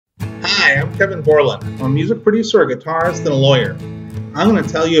Hi, I'm Kevin Borland. I'm a music producer, a guitarist, and a lawyer. I'm going to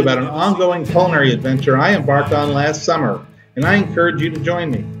tell you about an ongoing culinary adventure I embarked on last summer, and I encourage you to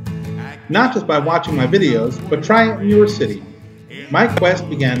join me. Not just by watching my videos, but try it in your city. My quest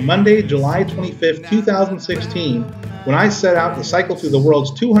began Monday, July 25th, 2016, when I set out to cycle through the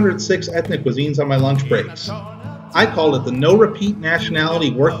world's 206 ethnic cuisines on my lunch breaks. I called it the No Repeat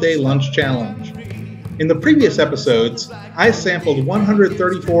Nationality Workday Lunch Challenge. In the previous episodes, I sampled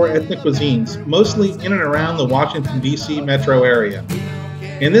 134 ethnic cuisines, mostly in and around the Washington, D.C. metro area.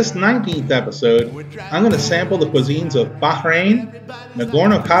 In this 19th episode, I'm going to sample the cuisines of Bahrain,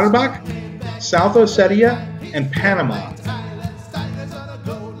 Nagorno-Karabakh, South Ossetia, and Panama.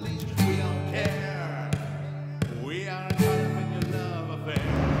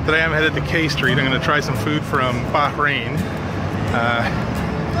 Today I'm headed to K Street. I'm going to try some food from Bahrain.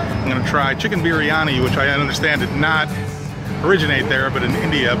 I'm going to try chicken biryani, which I understand did not originate there, but in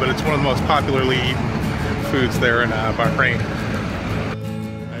India, but it's one of the most popularly eaten foods there in Bahrain.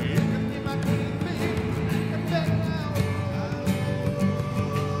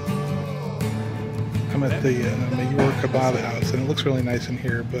 I'm at the Mayor Kebab House, and it looks really nice in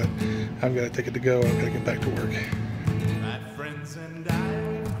here, but I've got a ticket to go. I've got to get back to work. My friends and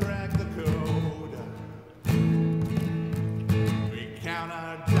I cracked the code. We count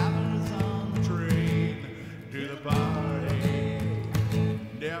our dollars on the train to the party.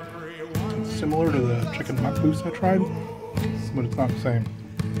 It's similar to the chicken makbous I tried, but it's not the same.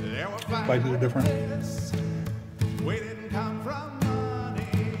 Spices are different.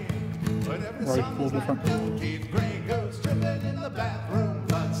 Rice a little different.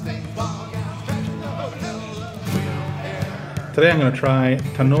 Today I'm going to try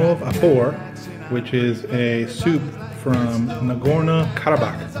Tanov Afor, which is a soup from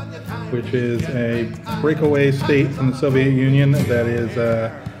Nagorno-Karabakh, which is a breakaway state from the Soviet Union that is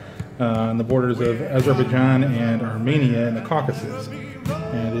on the borders of Azerbaijan and Armenia in the Caucasus.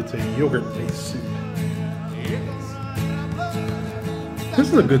 And it's a yogurt-based soup. This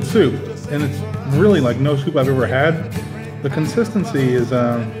is a good soup, and it's really like no soup I've ever had. The consistency is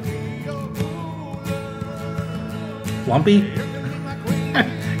lumpy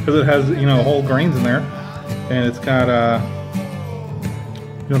because it has, whole grains in there, and it's got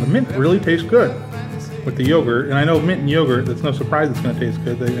the mint really tastes good with the yogurt. And I know mint and yogurt, that's no surprise it's going to taste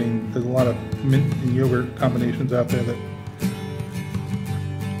good. I mean, there's a lot of mint and yogurt combinations out there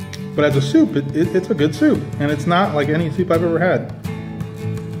but as a soup, it's a good soup, and it's not like any soup I've ever had.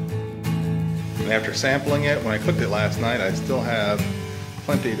 And after sampling it, when I cooked it last night, I still have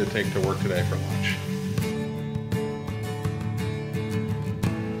plenty to take to work today for lunch.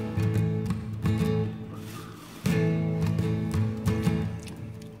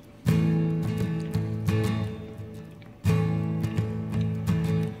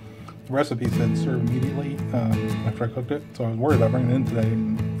 The recipe said serve immediately after I cooked it, so I was worried about bringing it in today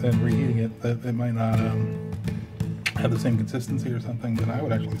and reheating it, that it might not have the same consistency or something that I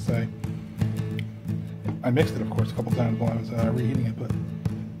would actually say. I mixed it, of course, a couple times while I was reheating it, but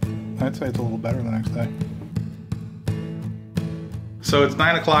I'd say it's a little better the next day. So it's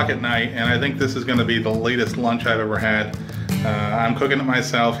 9 o'clock at night, and I think this is going to be the latest lunch I've ever had. I'm cooking it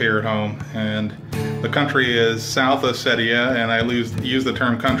myself here at home, and the country is South Ossetia, and I use the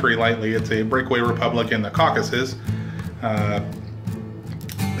term country lightly. It's a breakaway republic in the Caucasus.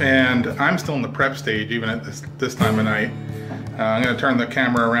 And I'm still in the prep stage, even at this time of night. I'm going to turn the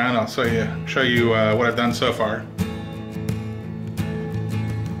camera around. I'll show you what I've done so far.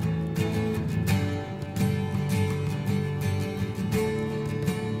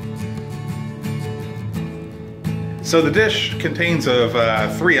 So the dish contains of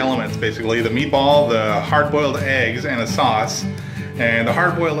 3 elements, basically: the meatball, the hard-boiled eggs, and a sauce. And the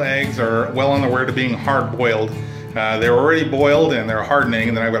hard-boiled eggs are well on their way to being hard-boiled. They're already boiled and they're hardening,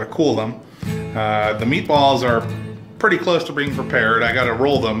 and then I've got to cool them. The meatballs are pretty close to being prepared. I got to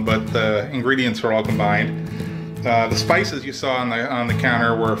roll them, but the ingredients are all combined. The spices you saw on the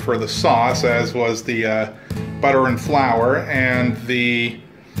counter were for the sauce, as was the butter and flour, and the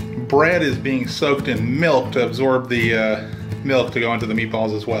bread is being soaked in milk to absorb the milk to go into the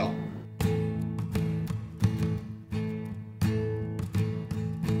meatballs as well.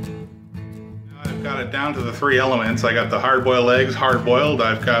 I've got it down to the 3 elements. I got the hard-boiled eggs hard-boiled,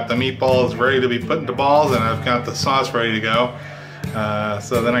 I've got the meatballs ready to be put into balls, and I've got the sauce ready to go.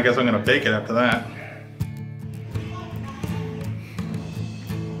 So then I guess I'm going to bake it after that.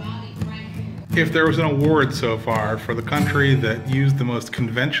 If there was an award so far for the country that used the most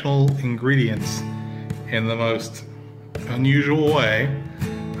conventional ingredients in the most unusual way,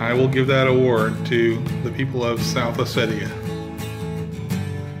 I will give that award to the people of South Ossetia.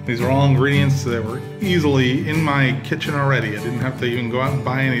 These are all ingredients that were easily in my kitchen already. I didn't have to even go out and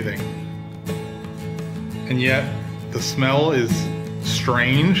buy anything. And yet, the smell is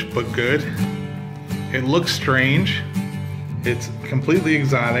strange, but good. It looks strange. It's completely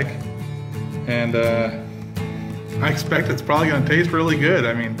exotic. And I expect it's probably gonna taste really good.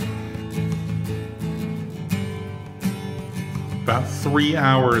 I mean, about 3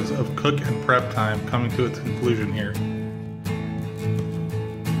 hours of cook and prep time coming to its conclusion here.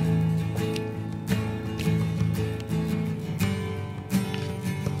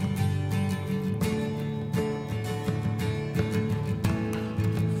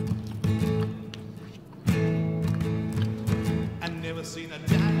 Seen a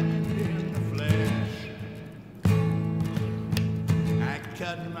diamond in the flesh. I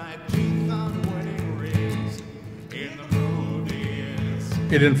cut my teeth on wedding rings in the movies.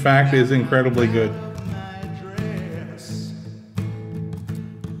 It in fact is incredibly good.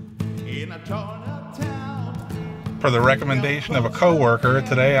 For the recommendation of a coworker,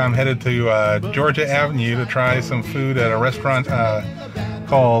 today I'm headed to Georgia Avenue to try some food at a restaurant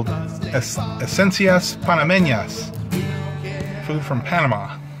called Esencias Panameñas. Food from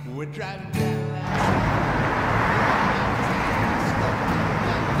Panama.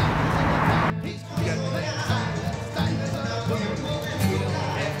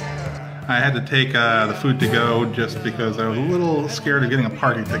 I had to take the food to go just because I was a little scared of getting a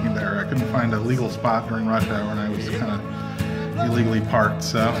party ticket there. I couldn't find a legal spot during rush hour and I was kind of illegally parked.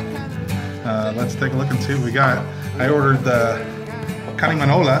 So let's take a look and see what we got. I ordered the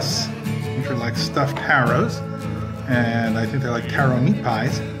carimanolas, which are like stuffed taros. And I think they're like taro meat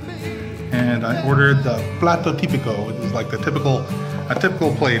pies. And I ordered the plato típico, which is like a typical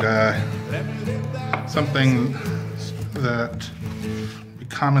plate, something that we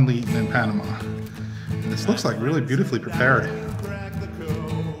commonly eaten in Panama. And this looks like really beautifully prepared.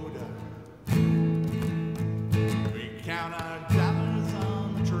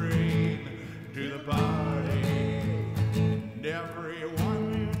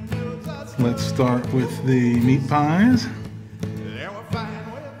 Let's start with the meat pies,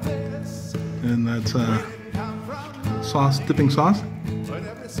 and that's sauce, dipping sauce,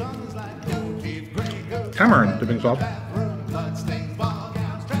 tamarind dipping sauce.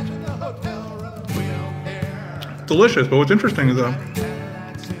 Delicious, but what's interesting is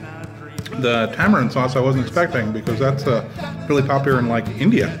the tamarind sauce I wasn't expecting, because that's really popular in like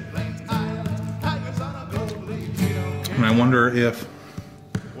India, and I wonder if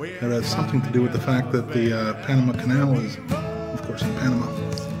that has something to do with the fact that the Panama Canal is, of course, in Panama.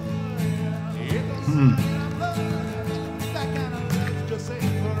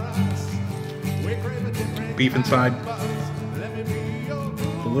 Beef inside.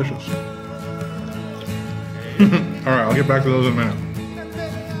 Delicious. Alright, I'll get back to those in a minute.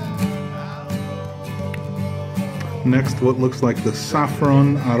 Next, what looks like the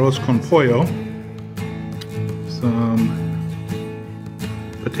saffron arroz con pollo. Some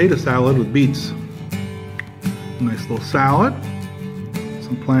potato salad with beets. Nice little salad.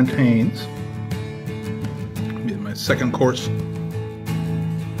 Some plantains. Get my second course.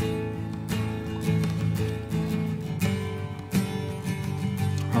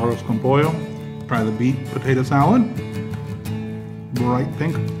 Arroz con pollo. Try the beet potato salad. Bright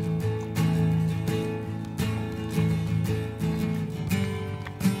pink.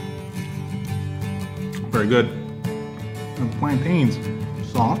 Very good. And the plantains.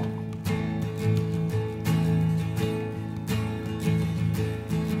 Soft.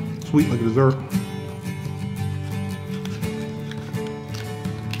 Sweet like a dessert.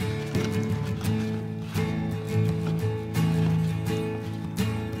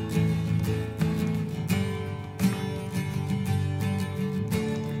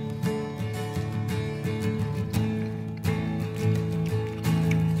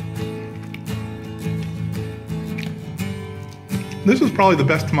 This is probably the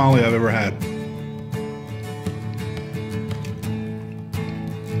best tamale I've ever had.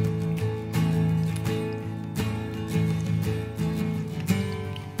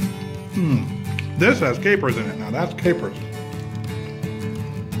 This has capers in it. Now that's capers.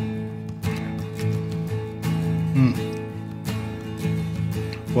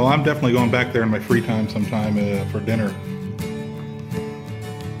 Well, I'm definitely going back there in my free time sometime for dinner.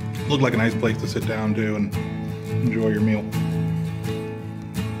 Looked like a nice place to sit down to and enjoy your meal.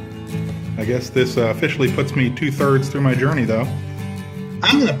 I guess this officially puts me 2/3 through my journey, though.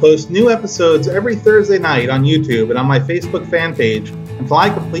 I'm going to post new episodes every Thursday night on YouTube and on my Facebook fan page until I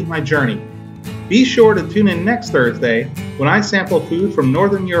complete my journey. Be sure to tune in next Thursday when I sample food from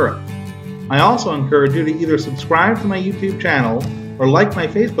Northern Europe. I also encourage you to either subscribe to my YouTube channel or like my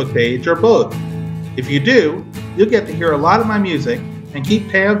Facebook page, or both. If you do, you'll get to hear a lot of my music and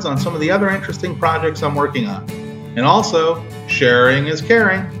keep tabs on some of the other interesting projects I'm working on. And also, sharing is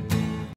caring.